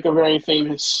 It was like a very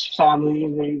famous family,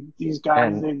 and these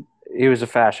guys. he was a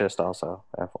fascist also.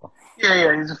 Therefore.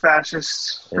 Yeah, he's a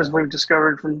fascist, as we've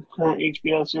discovered from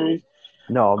HBO series.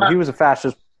 No, he was a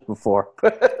fascist before.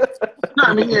 No,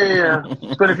 I mean, yeah.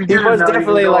 But if you He didn't was know, you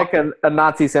definitely would know. like a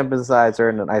Nazi sympathizer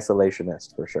and an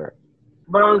isolationist for sure.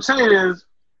 But what I'm saying is,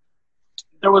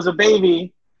 there was a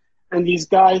baby, and these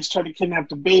guys tried to kidnap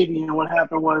the baby, and what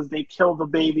happened was they killed the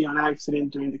baby on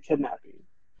accident during the kidnapping.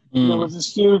 There was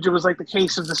this huge. It was like the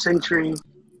case of the century.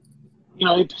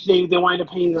 They wind up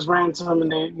paying this ransom,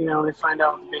 and they find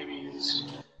out the baby's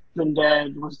been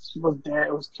dead, was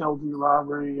dead, was killed in the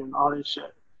robbery, and all this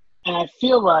shit. And I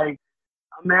feel like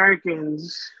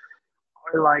Americans,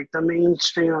 or like the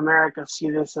mainstream America, see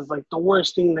this as like the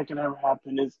worst thing that could ever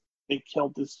happen is they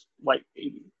killed this white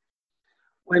baby.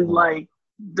 When like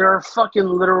there are fucking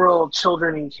literal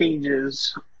children in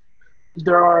cages,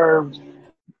 there are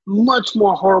much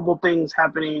more horrible things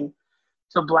happening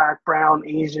to Black, Brown,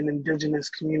 Asian, Indigenous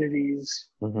communities.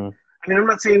 Mm-hmm. I mean, I'm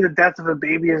not saying the death of a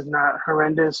baby is not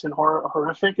horrendous and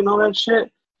horrific and all that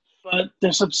shit, but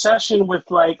this obsession with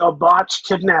like a botched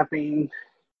kidnapping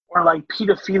or like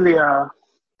pedophilia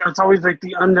It's always like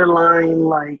the underlying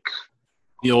like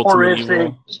The ultimate horrific.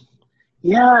 evil.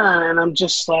 Yeah, and I'm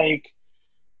just like,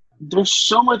 there's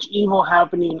so much evil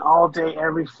happening all day,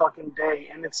 every fucking day,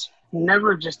 and it's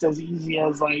never just as easy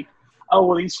as like, oh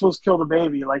well, these fools killed a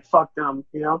baby, like fuck them,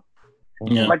 you know?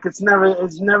 Yeah. Like it's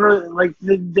never like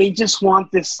they just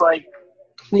want this like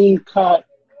clean cut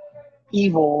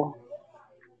evil,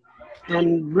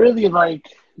 and really like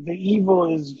the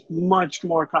evil is much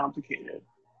more complicated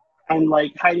and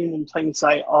like hiding in plain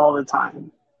sight all the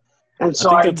time. And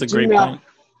so I think that's a great point.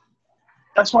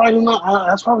 That's why I do not.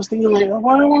 That's why I was thinking like,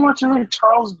 why do I want to watch another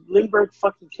Charles Lindbergh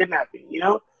fucking kidnapping? You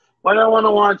know, why do I want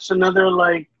to watch another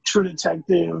like True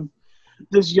Detective?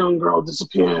 This young girl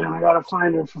disappeared and I gotta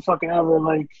find her for fucking ever.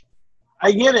 Like,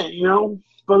 I get it, you know,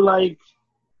 but like,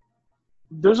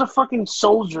 there's a fucking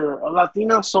soldier, a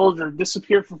Latina soldier,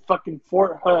 disappeared from fucking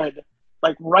Fort Hood,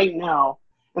 like right now,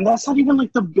 and that's not even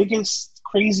like the biggest,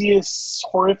 craziest,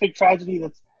 horrific tragedy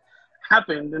that's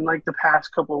happened in like the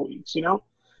past couple of weeks, you know.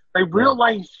 Like real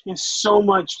life is so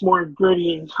much more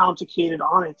gritty and complicated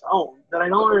on its own that I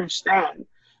don't understand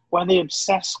why they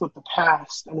obsess with the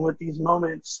past and with these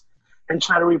moments and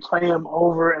try to replay them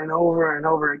over and over and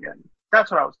over again.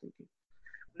 That's what I was thinking.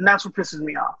 And that's what pisses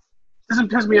me off. It doesn't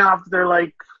piss me off that they're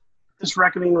like just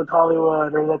reckoning with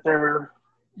Hollywood or that they're,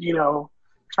 you know,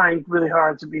 trying really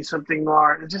hard to be something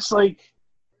noir. It's just like,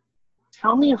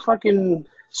 tell me a fucking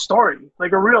story,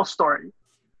 like a real story.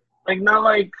 Like not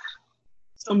like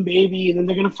some baby and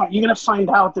then you're gonna find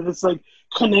out that it's like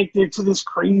connected to this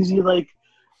crazy like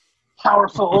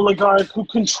powerful oligarch who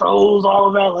controls all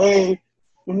of LA.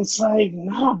 And it's like,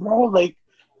 nah, bro, like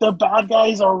the bad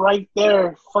guys are right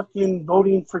there fucking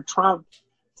voting for Trump,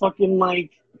 fucking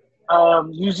like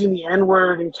using the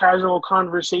N-word in casual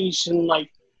conversation,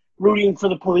 like rooting for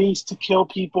the police to kill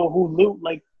people who loot.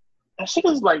 Like that shit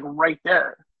is like right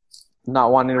there.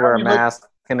 Not wanting to wear a mask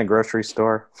in a grocery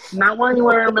store. Not wanting to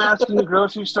wear a mask in the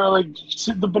grocery store. Like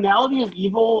the banality of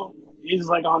evil is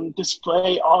like on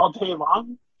display all day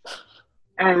long.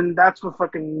 And that's what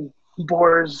fucking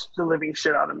bores the living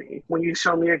shit out of me. When you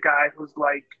show me a guy who's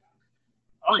like,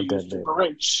 oh, he's super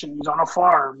rich and he's on a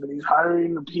farm and he's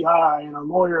hiring a PI and a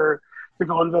lawyer to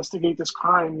go investigate this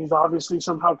crime he's obviously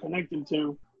somehow connected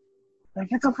to. Like,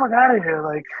 get the fuck out of here.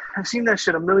 Like, I've seen that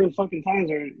shit a million fucking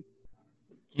times already.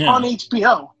 Yeah. On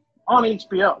HBO. On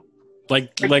HBO.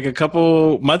 Like a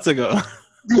couple months ago.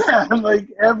 Yeah, like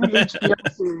every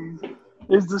HBO series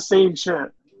is the same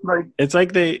shit. Like it's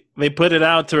like they put it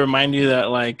out to remind you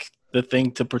that like the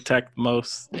thing to protect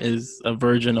most is a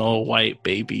virginal white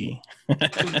baby.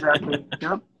 Exactly.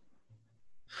 Yep.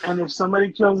 And if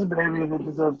somebody kills a baby, they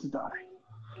deserve to die.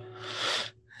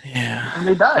 Yeah. And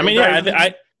they die. I mean,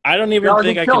 yeah, I don't even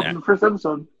think I can. In the first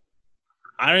episode.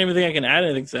 I don't even think I can add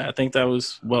anything to that. I think that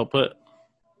was well put.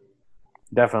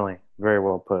 Definitely, very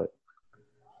well put.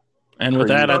 And with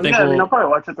that, I think I'll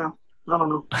probably watch it though. I don't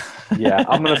know. Yeah,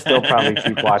 I'm gonna still probably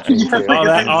keep watching Yeah,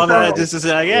 too. all that just to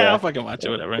say, like, yeah, I'll fucking watch it,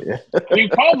 whatever. Yeah. I mean,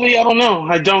 probably. I don't know.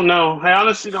 I don't know. I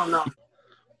honestly don't know.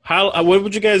 What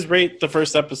would you guys rate the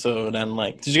first episode? And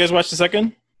like, did you guys watch the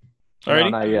second already?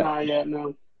 No, not yet. Not yet.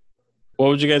 No. What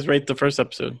would you guys rate the first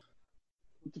episode?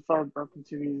 55 broken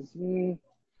TVs.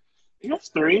 I guess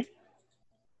 3.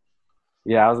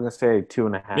 Yeah, I was gonna say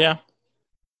 2.5. Yeah.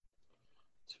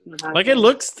 2.5. Like it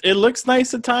looks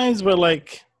nice at times, but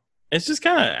like it's just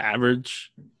kind of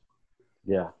average.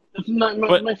 Yeah.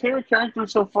 My favorite character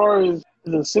so far is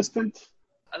the assistant.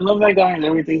 I love that guy and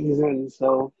everything he's in.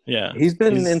 So Yeah, he's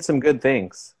been in some good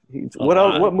things.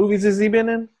 What movies has he been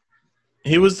in?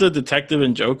 He was the detective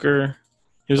in Joker.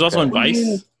 He was also in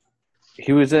Vice.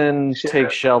 He was in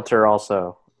Take Shelter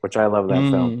also, which I love that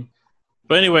film.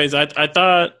 But anyways, I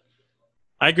thought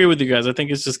I agree with you guys. I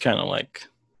think it's just kind of like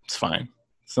it's fine.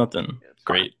 It's nothing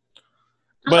great.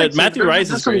 But Matthew Rice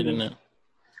is great in it.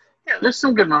 Yeah, there's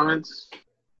some good moments.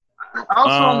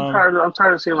 I'm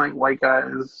tired of seeing like white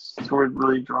guys who are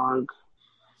really drunk,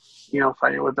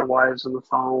 fighting with their wives on the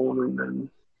phone, and then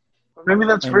maybe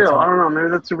that's real. I don't know.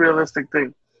 Maybe that's a realistic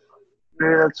thing.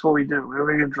 Maybe that's what we do.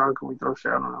 Maybe we get drunk and we throw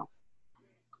shit. I don't know.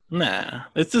 Nah,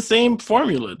 it's the same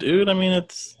formula, dude. I mean,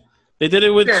 they did it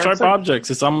with Sharp Objects.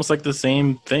 It's almost like the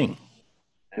same thing.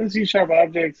 I didn't see Sharp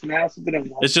Objects, and I also didn't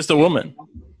watch. It's just a woman.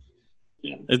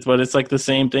 Yeah. It's like the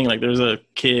same thing. Like there's a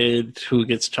kid who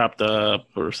gets chopped up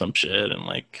or some shit, and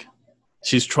like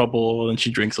she's trouble and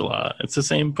she drinks a lot. It's the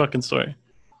same fucking story.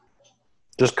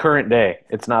 Just current day.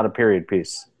 It's not a period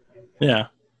piece. Yeah.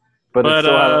 But it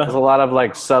still has a lot of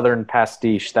like Southern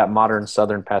pastiche, that modern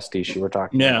Southern pastiche you were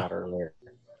talking about earlier.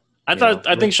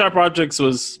 I think Sharp Objects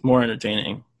was more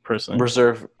entertaining personally.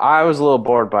 Reserve. I was a little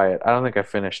bored by it. I don't think I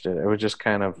finished it. It was just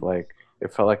kind of like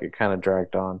it felt like it kind of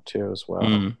dragged on too as well.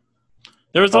 Mm.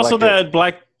 There was I also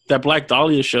like that Black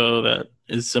Dahlia show that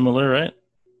is similar, right?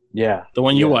 Yeah, The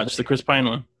one you Yeah. watched, the Chris Pine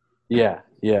one. yeah.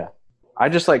 I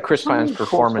just like Chris Pine's Cool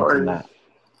performance story. in that.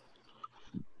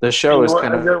 The show And is what-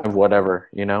 kind of whatever,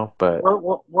 but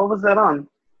What was that on?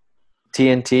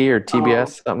 TNT or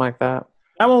TBS, something like that.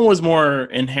 That one was more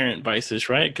Inherent Vices,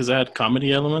 right? Because it had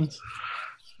comedy elements.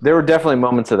 There were definitely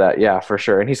moments of that, yeah, for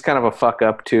sure. And he's kind of a fuck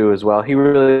up too, as well. He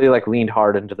really like leaned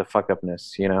hard into the fuck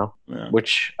upness, Yeah.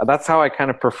 which that's how I kind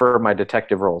of prefer my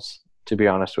detective roles, to be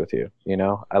honest with you.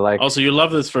 I like. Also, you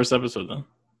love this first episode, though.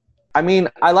 I mean,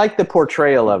 I like the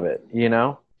portrayal of it,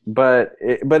 but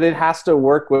it has to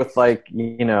work with like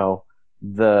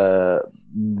the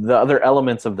other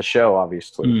elements of the show,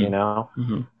 obviously,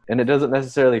 Mm-hmm. and it doesn't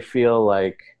necessarily feel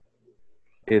like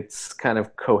it's kind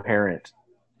of coherent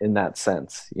in that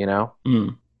sense,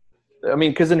 Mm. I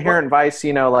mean, because Inherent Vice,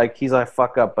 like he's a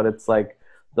fuck up, but it's like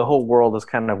the whole world is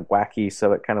kind of wacky,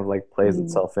 so it kind of like plays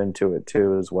itself into it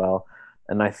too as well.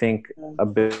 And I think a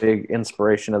big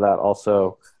inspiration of that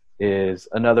also is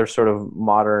another sort of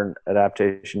modern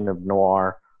adaptation of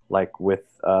noir, like with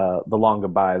The Long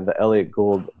Goodbye, the Elliot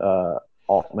Gould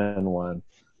Altman one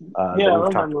that I love we've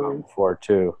that talked movie. about before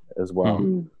too as well.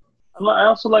 Mhm. I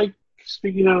also like,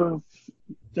 speaking of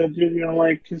that dude,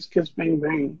 like Kiss Kiss Bang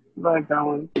Bang. I like that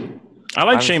one. I I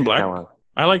like haven't Shane seen Black. that one.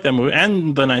 I like that movie.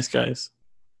 And The Nice Guys.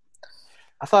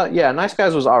 I thought, Nice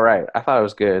Guys was all right. I thought it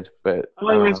was good, but I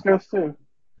like Nice Guys too.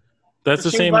 That's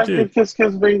the Shane same Black dude. did Kiss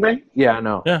Kiss Bang Bang. yeah, I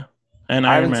know. Yeah. And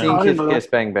I Iron haven't Man. I seen didn't Kiss know Kiss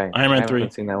Bang Bang. Iron Man I 3.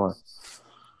 haven't seen that one.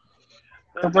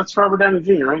 That's Robert Downey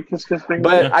Jr., right? Kiss Kiss Bang Bang.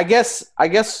 But Yeah. I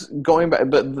guess going back,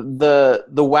 but the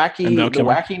And Val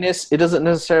Kilmer. wackiness, it doesn't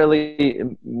necessarily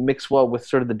mix well with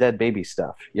sort of the dead baby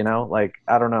stuff. Like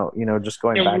I don't know, just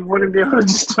going Yeah, back, you wouldn't be able to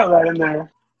just throw that in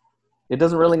there. it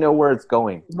doesn't really know where it's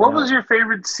going. What was your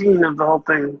favorite scene of the whole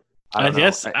thing? I I don't know.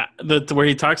 guess where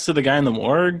he talks to the guy in the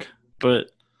morgue,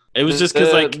 but it was just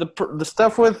because like the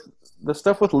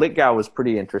stuff with Lithgow was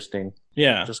pretty interesting,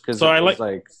 yeah. just because So I was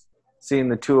like seeing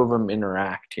the two of them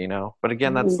interact, But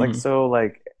again, that's like Mhm. so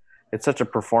like it's such a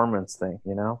performance thing,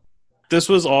 This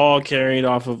was all carried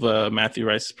off of Matthew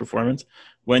Rice's performance.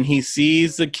 When he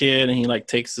sees the kid and he like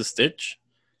takes the stitch,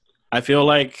 I feel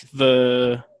like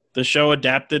the show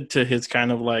adapted to his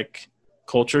kind of like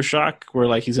culture shock, where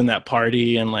like he's in that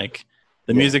party and like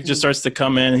the music just starts to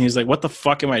come in and he's like, "What the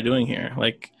fuck am I doing here?"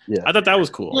 Like, Yeah. I thought that was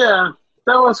cool. Yeah,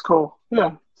 that was cool.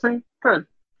 Yeah, see, good.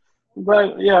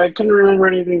 But yeah, I couldn't remember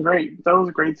anything great. That was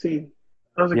a great scene.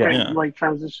 That was a great Yeah. like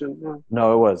transition. Yeah.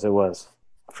 No, it was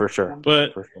for sure.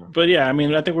 But For sure. but yeah, I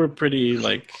mean, I think we're pretty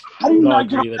like. How do you we all not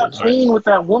get agree on that that it's hard. plane with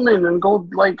that woman and go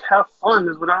like have fun?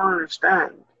 Is what I don't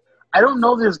understand. I don't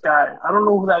know this guy. I don't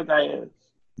know who that guy is.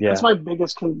 Yeah. That's my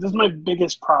biggest. This is my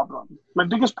biggest problem. My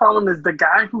biggest problem is the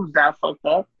guy who's that fucked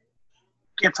up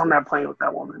gets on that plane with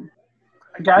that woman.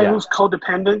 A guy Yeah. who's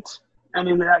codependent and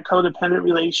in that codependent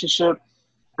relationship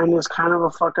and is kind of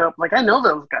a fuck up. Like I know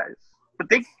those guys, but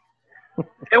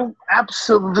they'll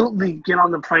absolutely get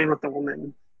on the plane with the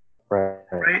woman,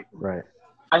 right? Right.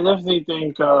 I definitely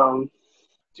think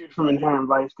dude from Inherent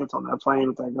Vice gets on that plane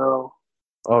with that girl.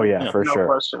 Oh yeah, Yeah. for No sure.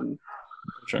 question.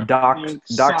 Sure. Doc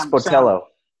Sam- Spotello.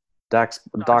 Doc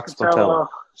Spotello.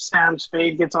 Sam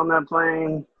Spade gets on that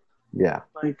plane. Yeah.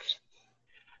 Like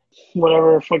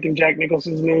whatever fucking Jack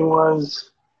Nicholson's name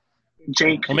was.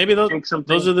 Jake. Well, maybe Jake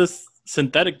something. those are the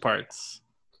synthetic parts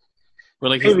where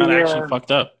like he's Maybe, not actually yeah.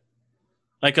 fucked up,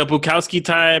 like a Bukowski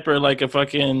type or like a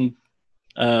fucking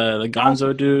the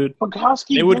Gonzo dude.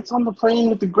 Bukowski They would- gets on the plane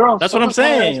with the girl. That's So what I'm does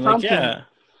Lance saying. Like, Thompson. yeah,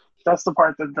 That's the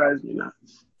part that drives me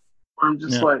nuts. Where I'm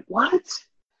just Yeah. like, what?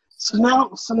 So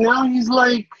now he's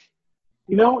like,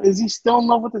 is he still in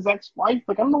love with his ex-wife?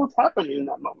 Like, I don't know what's happening in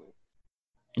that moment.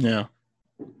 yeah.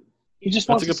 He just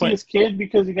That's wants a to good see point. his kid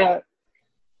because he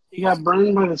got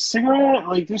burned by the cigarette.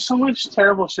 Like, there's so much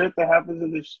terrible shit that happens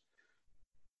in this.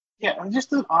 Yeah,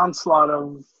 just an onslaught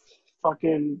of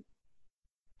fucking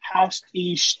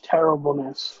pastiche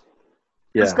terribleness.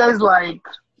 Yeah. This guy's like,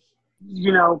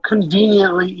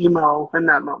 conveniently emo in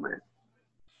that moment.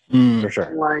 Mm. For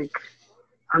sure. Like,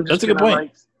 I'm just That's a good gonna,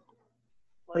 point.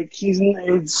 Like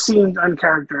it seemed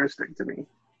uncharacteristic to me.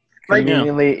 Like, Yeah.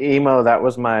 Conveniently emo, that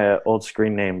was my old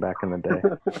screen name back in the day.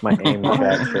 My aim was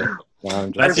that shit. No,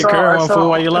 I'm That's just- your I current one, saw- fool.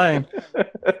 Why you lying?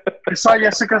 I saw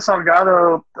Jessica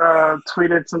Salgado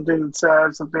tweeted something that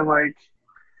said something like,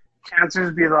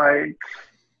 "Cancers be like,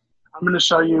 I'm gonna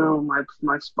show you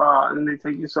my spot," and they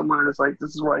take you somewhere, and it's like,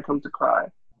 "This is where I come to cry."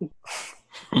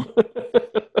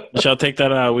 Shall take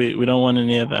that out. We don't want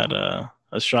any of that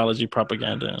astrology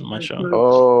propaganda on my show.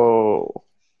 Oh.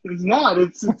 It's not.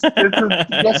 It's a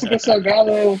Jessica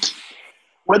Salgado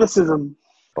witticism.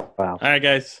 Wow. All right,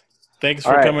 guys. Thanks for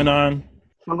All right. coming on.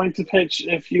 I'd like to pitch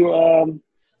if you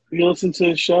listen to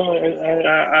the show.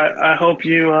 I hope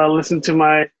you listen to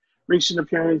my recent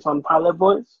appearance on Pilot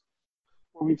Boys,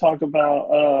 where we talk about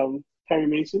Perry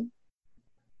Mason.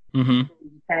 Mm-hmm.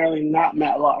 Apparently not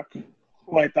Matlock,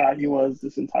 who I thought he was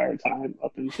this entire time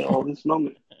up until this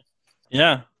moment.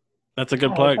 Yeah, that's a good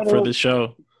Yeah, plug I for thought- the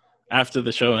show after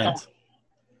the show ends.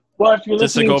 Well, if you're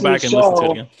Just to listening go to back the and listen to it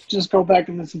show, again. just go back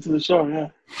and listen to the show.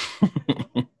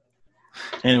 Yeah.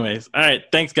 Anyways, all right.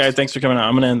 Thanks, guys. Thanks for coming on.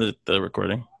 I'm going to end the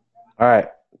recording. All right.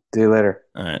 See you later.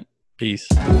 All right. Peace.